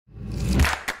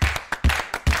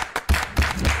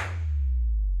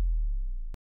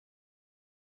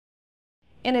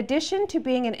In addition to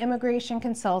being an immigration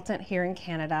consultant here in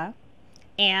Canada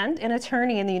and an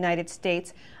attorney in the United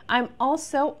States, I'm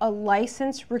also a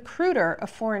licensed recruiter of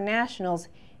foreign nationals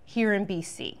here in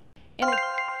BC.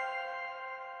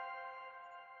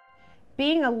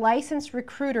 Being a licensed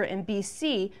recruiter in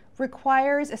BC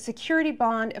requires a security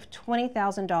bond of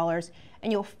 $20,000,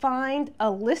 and you'll find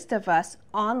a list of us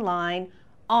online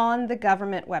on the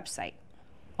government website.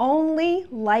 Only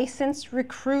licensed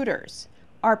recruiters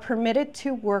are permitted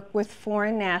to work with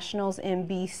foreign nationals in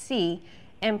BC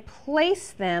and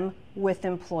place them with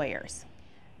employers.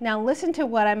 Now listen to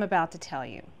what I'm about to tell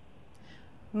you.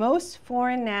 Most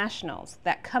foreign nationals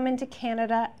that come into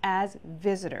Canada as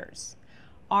visitors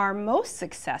are most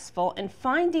successful in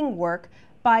finding work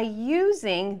by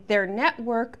using their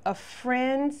network of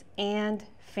friends and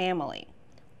family,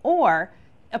 or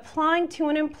applying to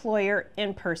an employer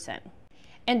in person.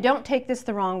 And don't take this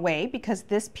the wrong way, because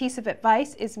this piece of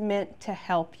advice is meant to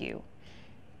help you.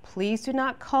 Please do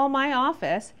not call my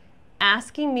office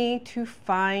asking me to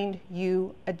find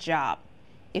you a job.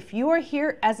 If you are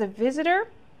here as a visitor,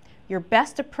 your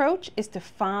best approach is to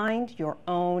find your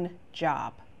own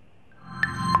job.